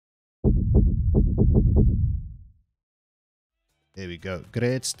There we go.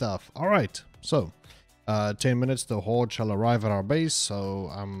 Great stuff. All right. So, 10 minutes, the horde shall arrive at our base. So,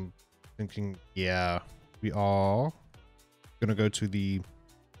 I'm thinking, yeah, we are going to go to the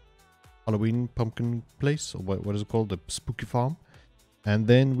Halloween pumpkin place. Or what is it called? The spooky farm. And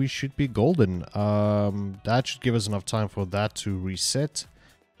then we should be golden. That should give us enough time for that to reset.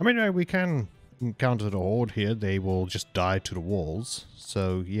 I mean, we can encounter the horde here. They will just die to the walls.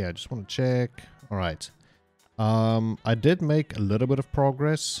 So, yeah, just want to check. All right. I did make a little bit of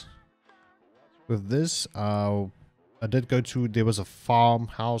progress with this. I did go to, there was a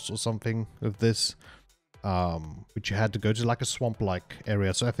farmhouse or something with this, which you had to go to, like a swamp-like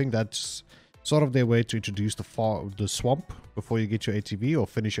area. So I think that's sort of their way to introduce the swamp before you get your ATV or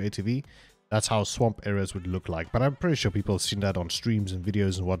finish your ATV. That's how swamp areas would look like. But I'm pretty sure people have seen that on streams and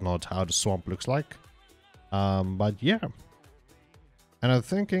videos and whatnot, how the swamp looks like. But yeah. And I'm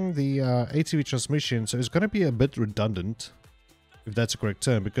thinking the ATV transmission, so it's going to be a bit redundant, if that's a correct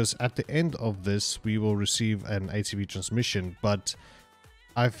term, because at the end of this, we will receive an ATV transmission. But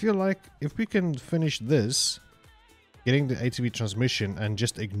I feel like if we can finish this, getting the ATV transmission and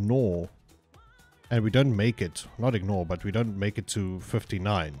just ignore, and we don't make it, not ignore, but we don't make it to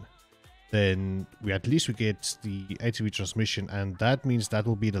 59, then we at least we get the ATV transmission, and that means that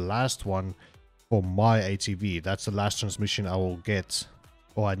will be the last one for my ATV. That's the last transmission I will get,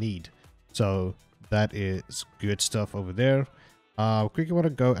 or I need. So that is good stuff over there. Quickly want to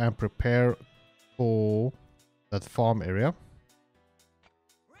go and prepare for that farm area.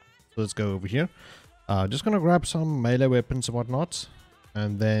 So let's go over here. Just gonna grab some melee weapons and whatnot,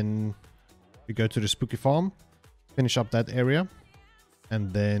 and then we go to the spooky farm, finish up that area,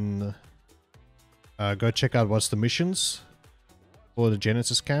 and then go check out what's the missions for the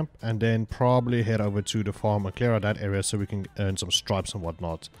Genesis camp, and then probably head over to the farm and clear out that area so we can earn some stripes and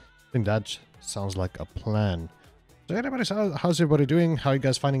whatnot. I think that sounds like a plan. So anybody, how's everybody doing? How are you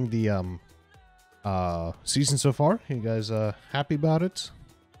guys finding the season so far? You guys happy about it?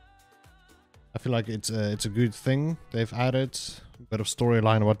 I feel like it's a good thing they've added a bit of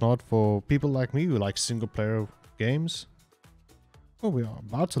storyline and whatnot for people like me who like single player games. Oh, we are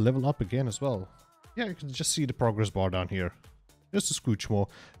about to level up again as well. Yeah, you can just see the progress bar down here. Just a scooch more.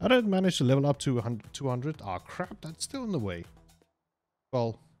 I didn't manage to level up to 200. Ah, crap, that's still in the way.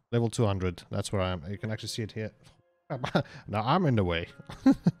 Well, level 200, that's where I am. You can actually see it here. Now I'm in the way.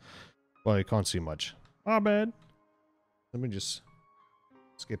 Well, you can't see much. Ah, bad. Let me just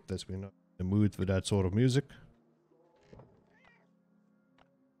skip this. We're not in the mood for that sort of music.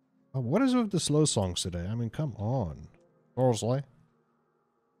 Oh, what is with the slow songs today? I mean, come on. Seriously.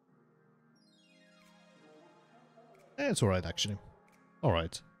 It's alright, actually.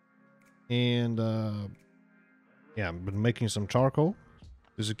 Alright. And, yeah, I've been making some charcoal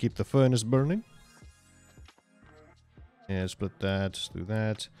just to keep the furnace burning. Yeah, split that, just do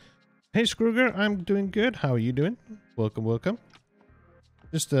that. Hey, Scrooger, I'm doing good. How are you doing? Welcome, welcome.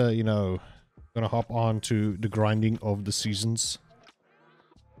 Just, you know, gonna hop on to the grinding of the seasons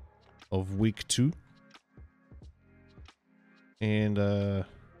of week 2. And,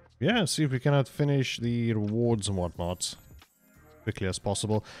 yeah, see if we cannot finish the rewards and whatnot quickly as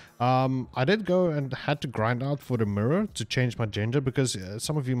possible. I did go and had to grind out for the mirror to change my gender, because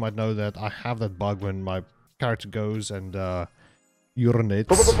some of you might know that I have that bug when my character goes and urinates.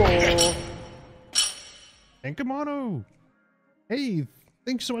 Enkamano! Hey,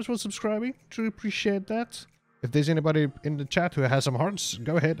 thanks so much for subscribing. Truly appreciate that. If there's anybody in the chat who has some hearts,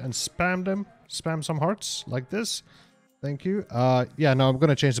 go ahead and spam them. Spam some hearts like this. Thank you. Yeah, no, I'm going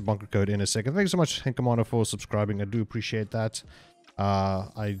to change the bunker code in a second. Thanks so much, Henkamano, for subscribing. I do appreciate that.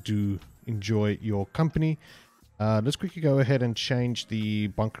 I do enjoy your company. Let's quickly go ahead and change the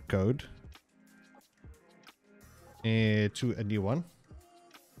bunker code to a new one.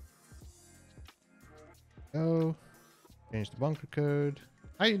 Go. Change the bunker code.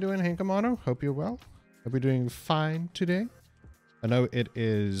 How you doing, Henkamano? Hope you're well. Hope you're doing fine today. I know it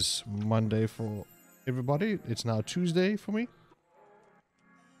is Monday for everybody. It's now Tuesday for me.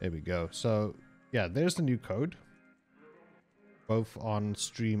 There we go. So yeah, there's the new code, both on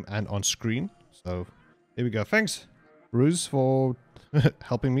stream and on screen. So there we go. Thanks, Ruse, for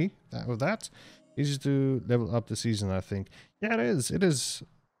helping me with that. Easy to level up the season, I think. Yeah, it is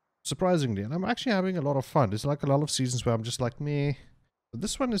surprisingly, and I'm actually having a lot of fun. There's like a lot of seasons where I'm just like meh, but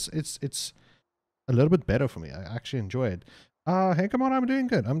this one is it's a little bit better for me. I actually enjoy it. Hey, come on, I'm doing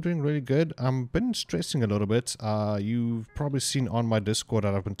good. I'm doing really good. I've been stressing a little bit. You've probably seen on my Discord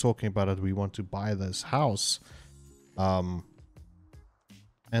that I've been talking about it. We want to buy this house. And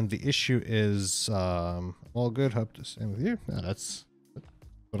the issue is, all good. Hope the same with you. Yeah, that's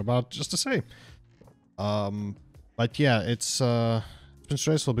what about just to say. But yeah, it's been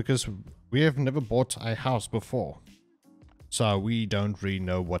stressful because we have never bought a house before. So we don't really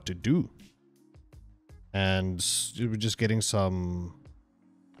know what to do. And we're just getting some,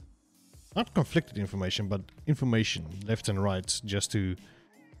 not conflicted information, but information left and right just to,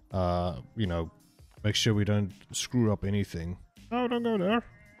 you know, make sure we don't screw up anything. No, don't go there.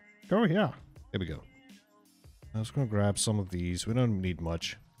 Go here. There we go. I was going to grab some of these. We don't need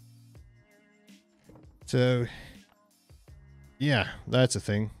much. So, yeah, that's a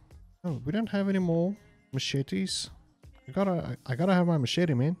thing. Oh, we don't have any more machetes. I gotta have my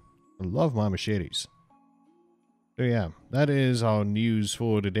machete, man. I love my machetes. So yeah, that is our news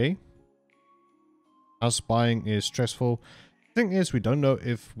for today. House buying is stressful. Thing is, we don't know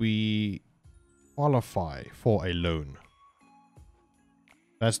if we qualify for a loan.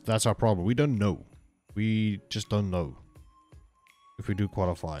 That's our problem. We don't know. We just don't know if we do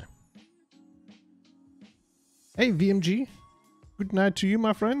qualify. Hey VMG, good night to you,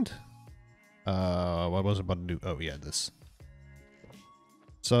 my friend. What was I about to do? Oh yeah, this.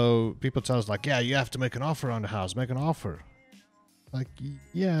 So people tell us like, yeah, you have to make an offer on the house. Make an offer. Like,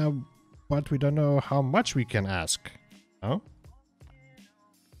 yeah, but we don't know how much we can ask. No?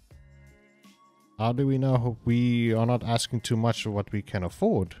 How do we know we are not asking too much of what we can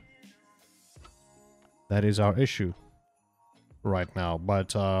afford? That is our issue right now. But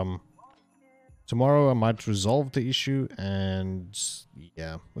tomorrow I might resolve the issue, and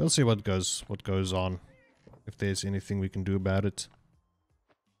yeah, we'll see what goes on. If there's anything we can do about it.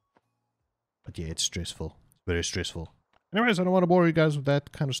 But yeah, it's stressful. Very stressful. Anyways, I don't want to bore you guys with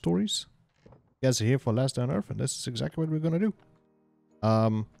that kind of stories. You guys are here for Last Day on Earth, and this is exactly what we're gonna do.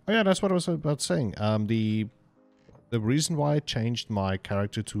 Oh yeah, that's what I was about saying. The reason why I changed my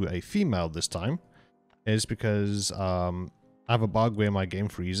character to a female this time is because I have a bug where my game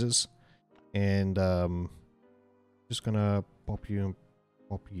freezes, and just gonna pop you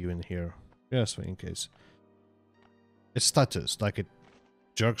in here, just in case. It stutters, like it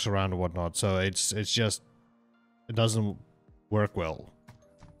jerks around and whatnot, so it's just, it doesn't work well,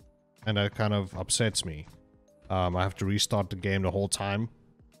 and that kind of upsets me. I have to restart the game the whole time.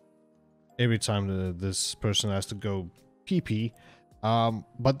 Every time this person has to go pee-pee.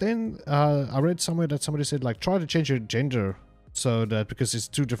 But then I read somewhere that somebody said like try to change your gender so that, because it's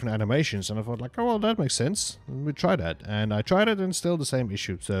two different animations, and I thought like, oh well, that makes sense. We try that, and I tried it and still the same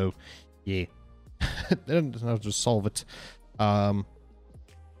issue. So yeah, then I have to solve it.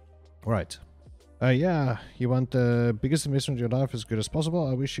 Right. Yeah, you want the biggest investment in your life as good as possible.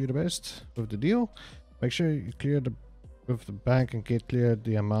 I wish you the best with the deal. Make sure you clear with the bank and get cleared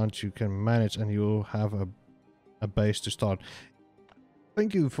the amount you can manage, and you'll have a base to start.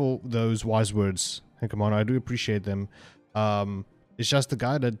 Thank you for those wise words, Henkamon. I do appreciate them. It's just the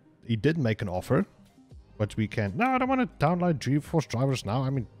guy that he did make an offer, but we can't. No, I don't want to download GeForce drivers now.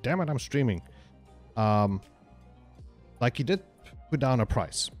 I mean, damn it, I'm streaming. Like he did put down a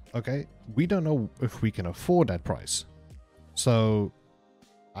price. Okay, we don't know if we can afford that price, so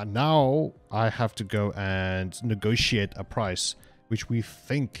now I have to go and negotiate a price which we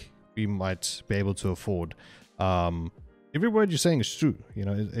think we might be able to afford. Every word you're saying is true, you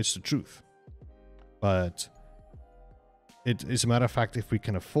know, it's the truth, but it's a matter of fact if we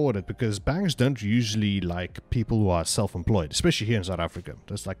can afford it, because banks don't usually like people who are self-employed, especially here in South Africa.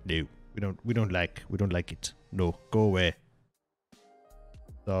 That's like, no, we don't like it. No, go away.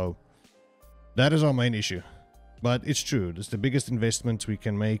 So that is our main issue, but it's true. It's the biggest investment we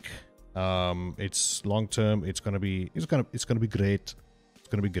can make. It's long term. It's gonna be great. It's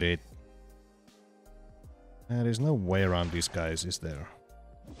gonna be great. There's no way around these guys, is there?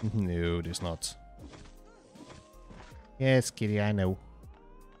 No, there's not. Yes, kitty, I know.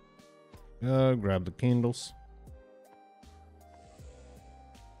 Grab the candles.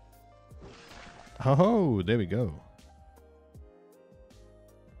 Oh, there we go.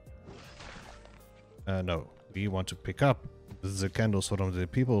 No, we want to pick up the candles from the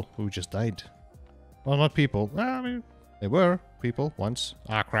people who just died. Well, not people. I mean, they were people once.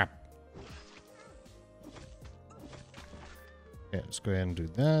 Ah, crap. Yeah, let's go ahead and do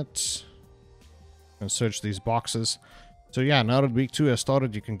that. And search these boxes. So yeah, now that week 2 has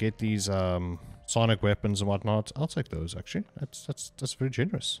started, you can get these sonic weapons and whatnot. I'll take those, actually. That's very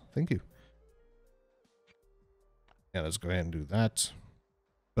generous. Thank you. Yeah, let's go ahead and do that.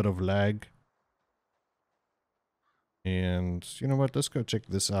 Bit of lag. And you know what? Let's go check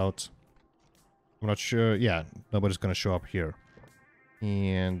this out. I'm not sure. Yeah, nobody's gonna show up here.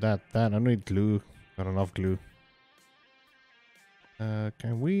 And that I don't need glue. Not enough glue.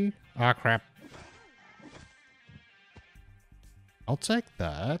 Can we? Ah, crap. I'll take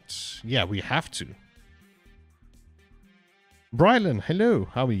that. Yeah, we have to. Brylan, hello.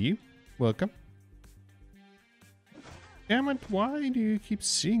 How are you? Welcome. Damn it, why do you keep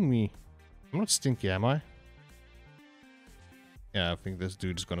seeing me? I'm not stinky, am I? Yeah, I think this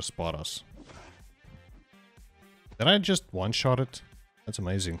dude is gonna spot us. Did I just one-shot it? That's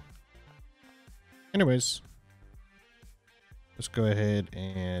amazing. Anyways. Let's go ahead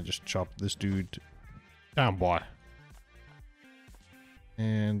and just chop this dude down, boy.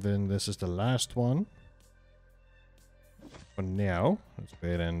 And then this is the last one. For now, let's go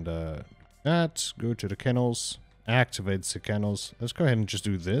ahead and do that. Go to the kennels. Activate the kennels. Let's go ahead and just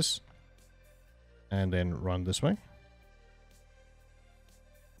do this. And then run this way.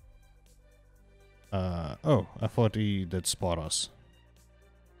 Oh, I thought he did spot us.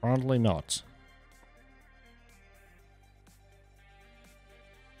 Apparently not.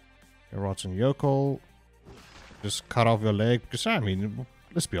 Rotten yokel. Just cut off your leg, because I mean,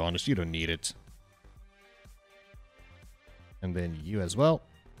 let's be honest, you don't need it. And then you as well.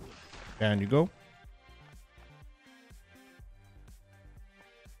 Down you go.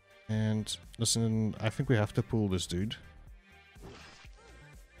 And listen, I think we have to pull this dude.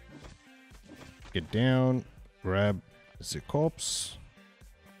 Get down, grab the corpse.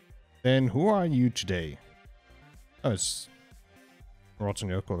 Then who are you today? Oh, it's Rotten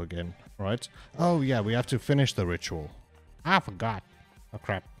Yokel again, right? Oh yeah, we have to finish the ritual. I forgot. Oh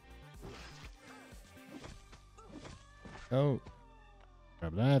crap. Oh,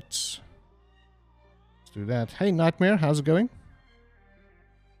 grab that. Let's do that. Hey Nightmare, how's it going?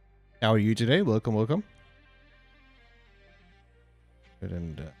 How are you today? Welcome, welcome.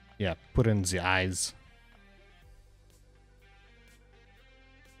 And yeah, put in the eyes.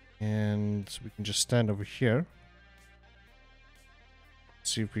 And we can just stand over here.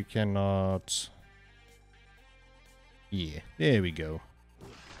 See if we cannot... Yeah, there we go.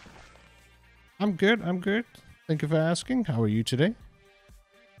 I'm good, I'm good. Thank you for asking. How are you today?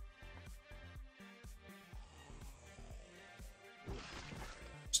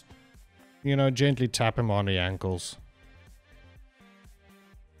 Just, you know, gently tap him on the ankles.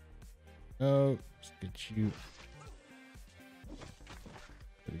 Oh, let's get you.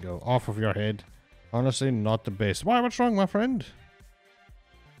 There we go. Off of your head. Honestly, not the best. Why? What's wrong, my friend?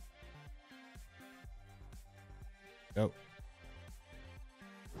 Go.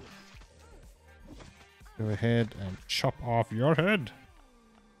 Go ahead and chop off your head.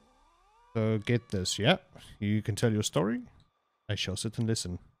 So get this, yeah. You can tell your story. I shall sit and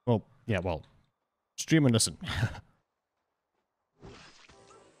listen. Well, yeah, well. Stream and listen.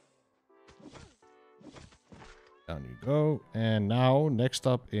 Down you go. And now, next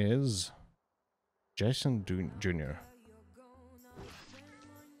up is Jason Jr.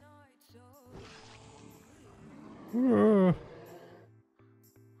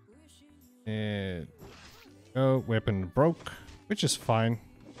 And oh, weapon broke, which is fine.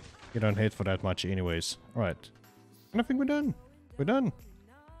 You don't hit for that much anyways. Alright. And I think we're done. We're done.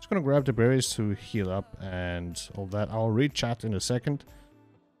 Just gonna grab the berries to heal up and all that. I'll read chat in a second.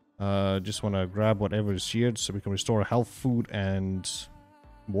 Just wanna grab whatever is here so we can restore health, food, and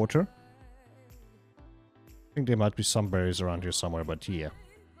water. I think there might be some berries around here somewhere, but yeah.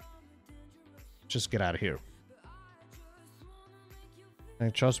 Just get out of here.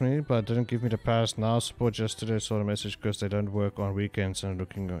 Trust me, but didn't give me the pass now. Support yesterday saw the message because they don't work on weekends and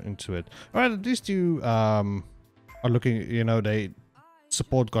looking into it. Alright, at least you are looking, you know, they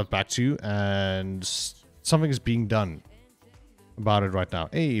support got back to you and something is being done about it right now.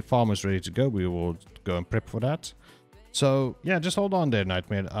 Hey, farmer's ready to go. We will go and prep for that. So yeah, just hold on there,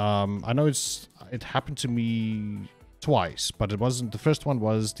 Nightmare. I know it happened to me twice, but it wasn't. The first one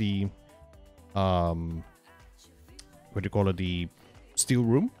was the what do you call it? The steel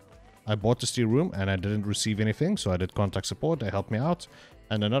room. I bought the steel room and I didn't receive anything, so I did contact support. They helped me out.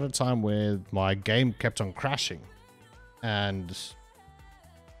 And another time where my game kept on crashing and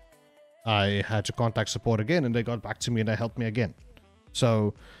I had to contact support again and they got back to me and they helped me again.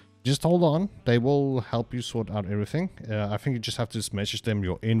 So just hold on, they will help you sort out everything. I think you just have to just message them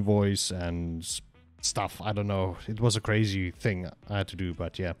your invoice and stuff. I don't know, it was a crazy thing I had to do,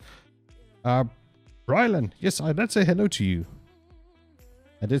 but yeah. Rylan, yes, I did say hello to you.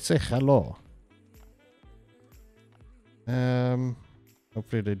 I did say hello.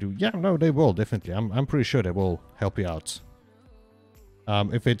 Hopefully they do. Yeah, no, they will, definitely. I'm pretty sure they will help you out.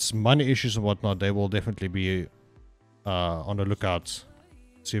 If it's money issues and whatnot, they will definitely be on the lookout.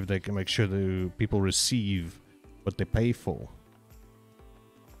 See if they can make sure the people receive what they pay for.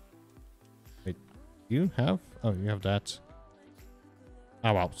 Wait, you have? Oh, you have that.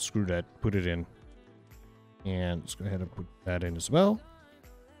 Oh well, screw that. Put it in. And let's go ahead and put that in as well.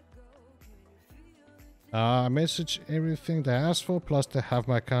 Message everything they asked for, plus they have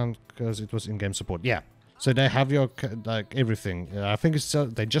my account because it was in-game support. Yeah, so they have your like everything. I think it's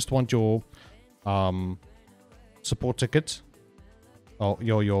they just want your support ticket, or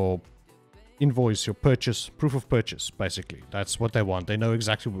your invoice, your purchase, proof of purchase. Basically, that's what they want. They know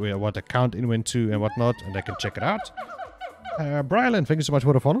exactly what account it went to and whatnot, and they can check it out. Brylan, thank you so much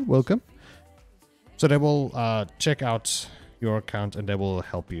for the follow. Welcome. So they will check out your account and they will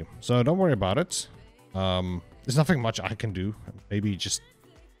help you. So don't worry about it. There's nothing much I can do. Maybe just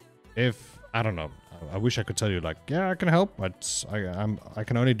if I don't know. I wish I could tell you like, yeah, I can help, but I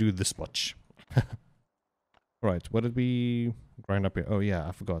can only do this much. Right, what did we grind up here? Oh yeah,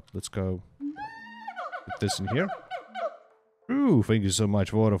 I forgot. Let's go put this in here. Ooh, thank you so much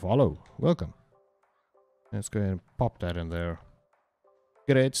for the follow. Welcome. Let's go ahead and pop that in there.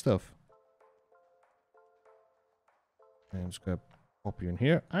 Great stuff. And let's go pop you in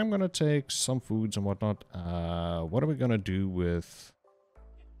here. I'm gonna take some foods and whatnot. What are we gonna do with?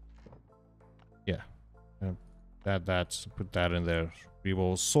 Yeah, that's put that in there. We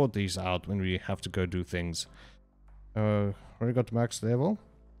will sort these out when we have to go do things. Already got to max level.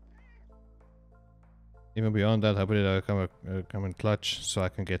 Even beyond that, I put it come in clutch so I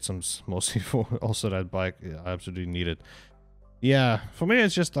can get some more C4. Also, that bike, I absolutely need it. Yeah, for me,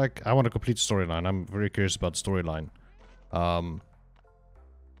 it's just like I want to complete the storyline. I'm very curious about the storyline.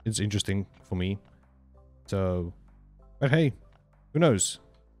 It's interesting for me. So, but hey, who knows?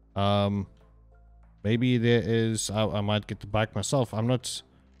 Maybe there is. I might get the bike myself. I'm not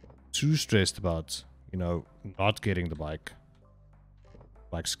too stressed about, you know, not getting the bike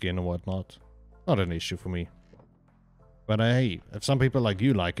skin or whatnot. Not an issue for me. But hey, if some people like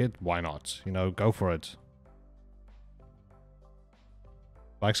you like it, why not? You know, go for it.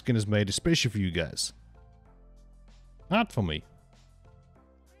 Bike skin is made especially for you guys. Not for me.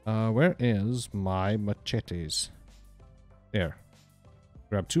 Where is my machetes? There.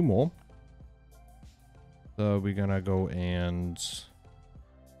 Grab 2 more. So we're gonna go and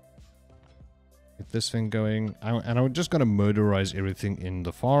get this thing going. And I'm just gonna murderize everything in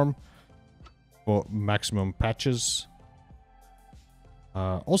the farm for maximum patches.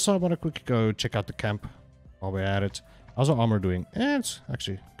 Also, I want to quickly go check out the camp while we're at it. How's our armor doing? It's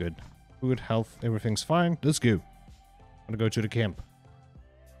actually good. Food, health, everything's fine. Let's go. I'm gonna go to the camp.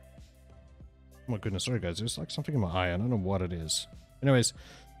 Oh my goodness, sorry guys, there's like something in my eye. I don't know what it is. Anyways,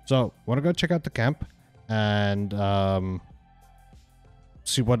 so want to go check out the camp and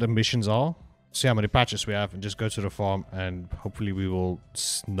see what the missions are. See how many patches we have and just go to the farm and hopefully we will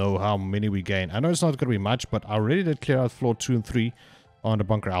know how many we gain. I know it's not going to be much, but I already did clear out floor 2 and 3 on the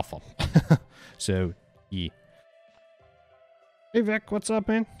bunker alpha. So, yeah. Hey Vec, what's up,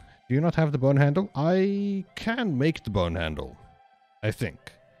 man? Do you not have the bone handle? I can make the bone handle, I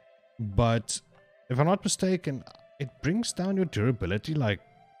think. But if I'm not mistaken, it brings down your durability like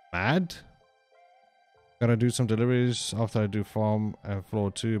mad. Gotta do some deliveries after I do farm and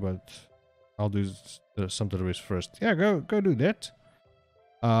floor 2, but I'll do some deliveries first. Yeah, go do that.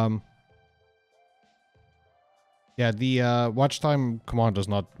 Yeah, the watch time command does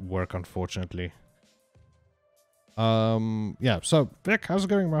not work, unfortunately. Yeah, so Vic, how's it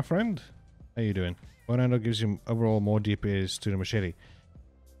going, my friend? How you doing? Bone handle gives you overall more DPS to the machete.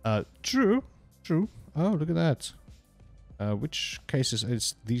 True. Oh, look at that. Which cases?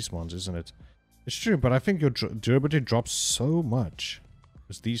 It's these ones, isn't it? It's true, but I think your durability drops so much.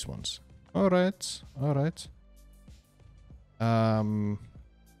 It's these ones. Alright.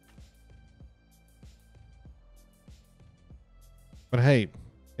 But hey,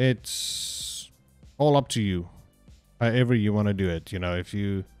 it's all up to you. However you want to do it, you know, if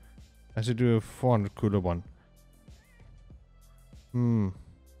you have to do a 400 cooler one.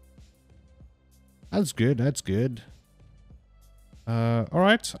 That's good.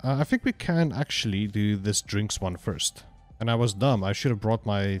 Alright, I think we can actually do this drinks one first. And I was dumb, I should have brought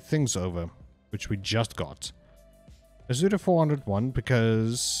my things over, which we just got. Let's do the 400 one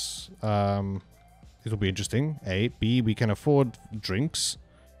because it'll be interesting. A. B, we can afford drinks.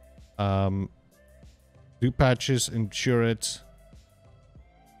 Do patches, insure it.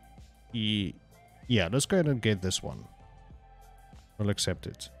 Yeah, let's go ahead and get this one. We'll accept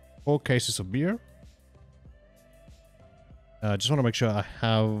it. 4 cases of beer. Just want to make sure I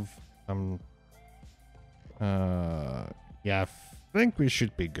have yeah, I think we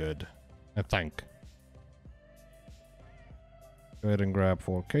should be good. I think. Go ahead and grab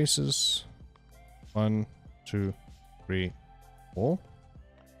 4 cases. 1, 2, 3, 4.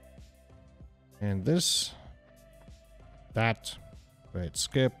 And this. That. Wait,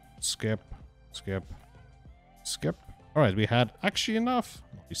 skip. Skip. Alright, we had actually enough.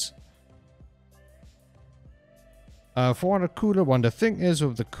 Nice. 400 cooler one. The thing is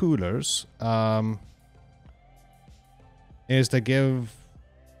with the coolers, is they give...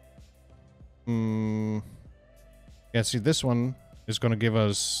 yeah, see, this one is going to give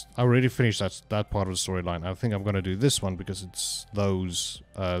us... I already finished that part of the storyline. I think I'm going to do this one because it's those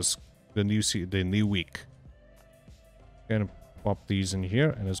the new week. Gonna pop these in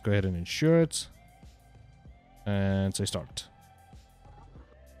here and let's go ahead and insure it. And say start.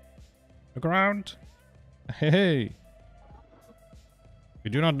 Look around. Hey. We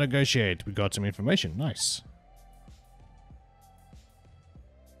do not negotiate. We got some information. Nice.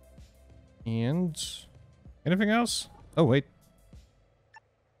 And anything else? Oh, wait.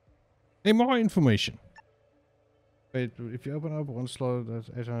 Hey, more information. Wait, if you open up one slot, that's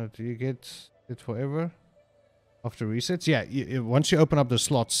 800. Do you get it forever? After resets? Yeah, once you open up the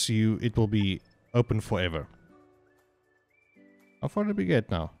slots, it will be open forever. How far did we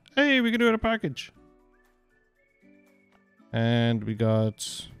get now? Hey, we can do it a package. And we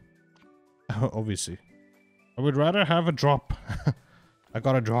got... obviously. I would rather have a drop. I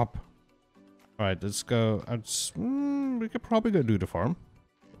got a drop. Alright, let's go. We could probably go do the farm.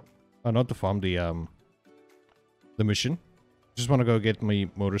 Not the farm, the mission. Just want to go get my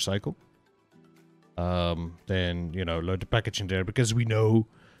motorcycle. Then, you know, load the package in there because we know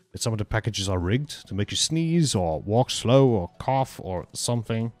that some of the packages are rigged to make you sneeze or walk slow or cough or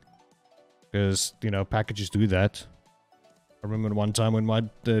something. Because, you know, packages do that. I remember one time when my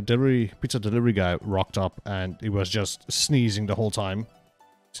pizza delivery guy rocked up and he was just sneezing the whole time.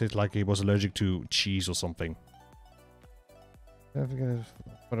 Said like he was allergic to cheese or something. I think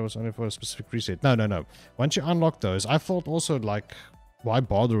but it was only for a specific reset. No. Once you unlock those, I thought also like, why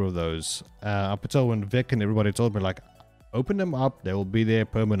bother with those? Up until when Vic and everybody told me like, open them up, they will be there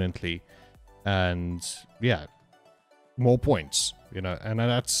permanently. And yeah, more points, you know. And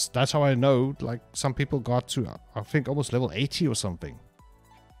that's how I know like some people got to, I think, almost level 80 or something.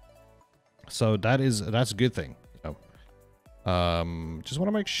 So that's a good thing, you know. Just want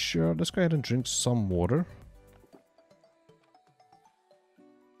to make sure. Let's go ahead and drink some water.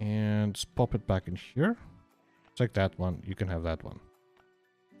 And just pop it back in here. Take that one. You can have that one.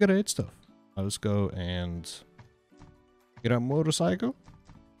 Great stuff. Now let's go and get our motorcycle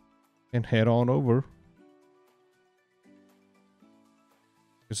and head on over.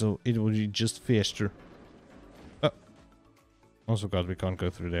 So it will be just faster. Oh. Also, God, we can't go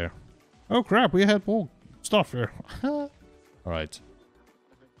through there. Oh crap, we had more stuff here. Alright.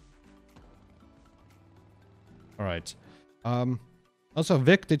 Alright. Also,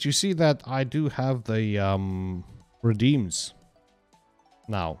 Vic, did you see that I do have the redeems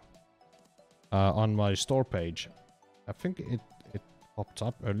now on my store page? I think it popped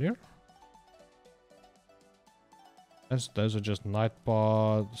up earlier. Those are just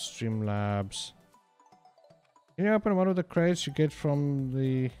Nightbot, Streamlabs. Can you open one of the crates you get from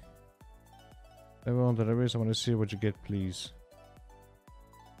the level on deliveries? I want to see what you get, please.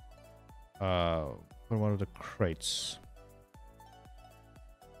 Open one of the crates.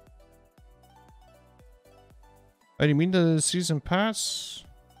 Oh, do you mean the season pass?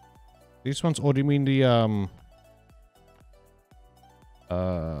 These ones, or do you mean the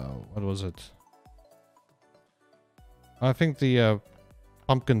what was it? I think the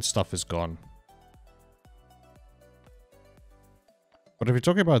pumpkin stuff is gone. But if you're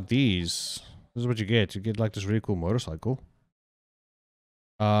talking about these, this is what you get. You get like this really cool motorcycle.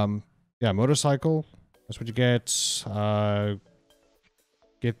 Yeah, motorcycle. That's what you get.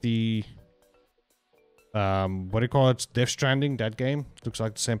 Get the what do you call it? Death Stranding, that game. Looks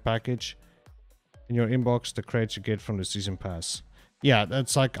like the same package. In your inbox, the crates you get from the season pass. Yeah,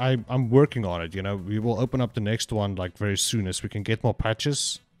 that's like, I'm working on it, you know. We will open up the next one like very soon as we can get more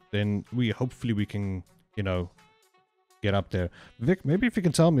patches. Then hopefully we can, you know, get up there. Vic, maybe if you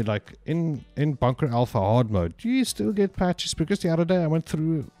can tell me, like, in Bunker Alpha hard mode, do you still get patches? Because the other day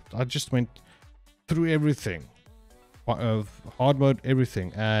I just went through everything. Hard mode,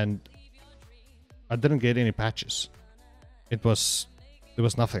 everything, and I didn't get any patches. There was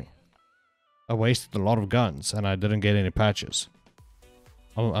nothing. I wasted a lot of guns and I didn't get any patches.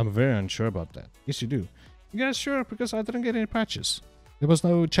 I'm very unsure about that. Yes, you do. You guys sure? Because I didn't get any patches. There was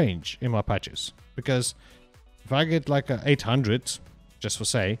no change in my patches. Because if I get like a 800, just for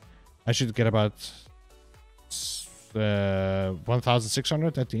say, I should get about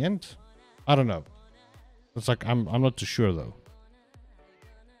 1,600 at the end. I don't know. It's like I'm not too sure though.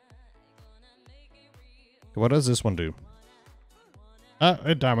 What does this one do?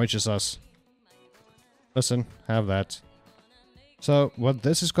 It damages us. Listen, have that. So what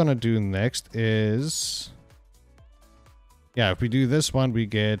this is gonna do next is yeah, if we do this one, we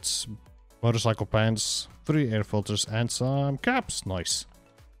get motorcycle pants, 3 air filters, and some caps. Nice.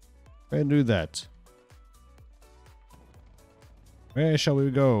 We'll do that. Where shall we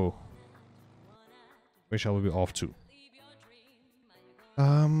go? Where shall we be off to?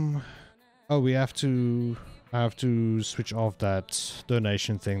 Oh, we have to... I have to switch off that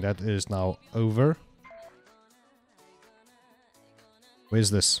donation thing. That is now over. Where's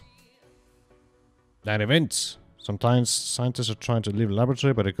this? That event. Sometimes scientists are trying to leave the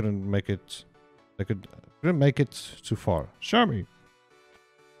laboratory, but they couldn't make it. They couldn't make it too far. Show me.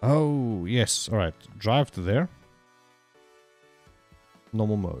 Oh yes. All right. Drive to there.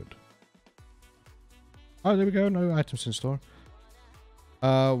 Normal mode. Oh, there we go. No items in store.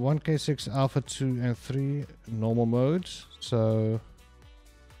 1K6 Alpha 2 and 3 normal mode. So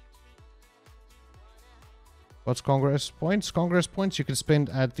what's Congress points? Congress points you can spend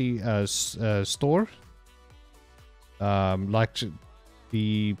at the store. Like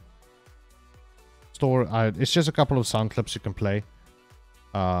the store, it's just a couple of sound clips you can play.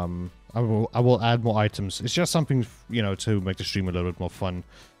 I will add more items. It's just something, you know, to make the stream a little bit more fun.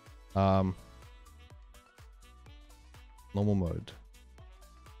 Normal mode.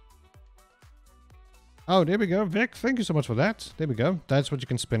 Oh, there we go, Vic. Thank you so much for that. There we go. That's what you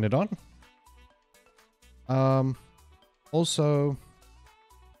can spend it on. Also,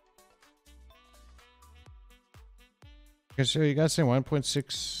 okay, so you guys say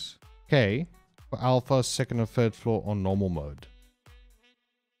 1.6K for alpha, second and third floor on normal mode.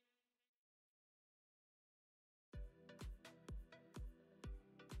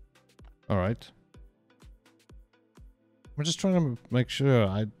 All right. I'm just trying to make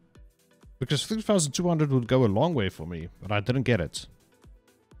sure because 3,200 would go a long way for me, but I didn't get it.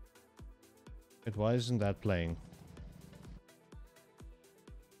 Why isn't that playing?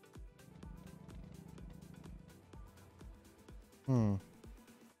 Oh,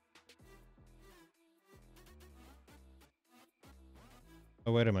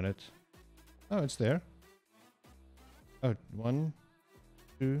 wait a minute. Oh, it's there. Oh, 1,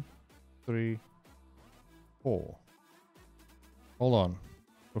 2, 3, 4. Hold on.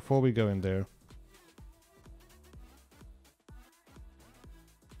 Before we go in there.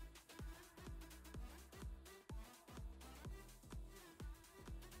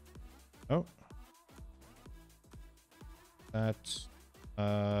 Oh. That's...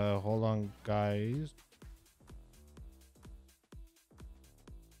 hold on, guys.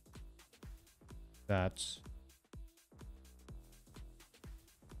 That's...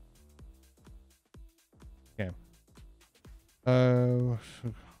 okay. Go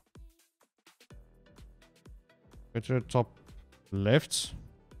to the top left.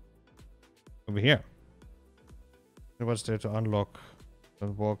 Over here. What's there to unlock?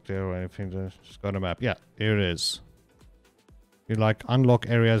 Don't walk there or anything. Just go on a map. Yeah, here it is. You like unlock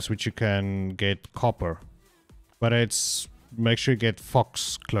areas which you can get copper. But it's... make sure you get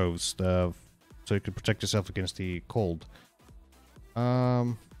fox clothes. So you can protect yourself against the cold.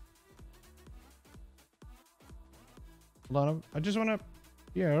 Hold on. I just want to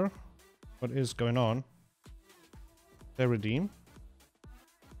hear what is going on. They redeem.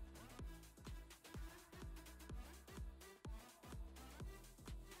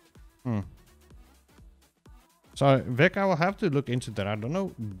 So, Vic, I will have to look into that. I don't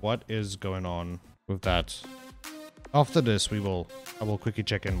know what is going on with that. After this, I will quickly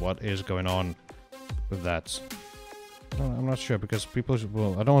check in what is going on with that. I'm not sure because people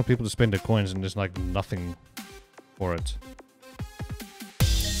will, I don't want people to spend their coins and there's like nothing for it.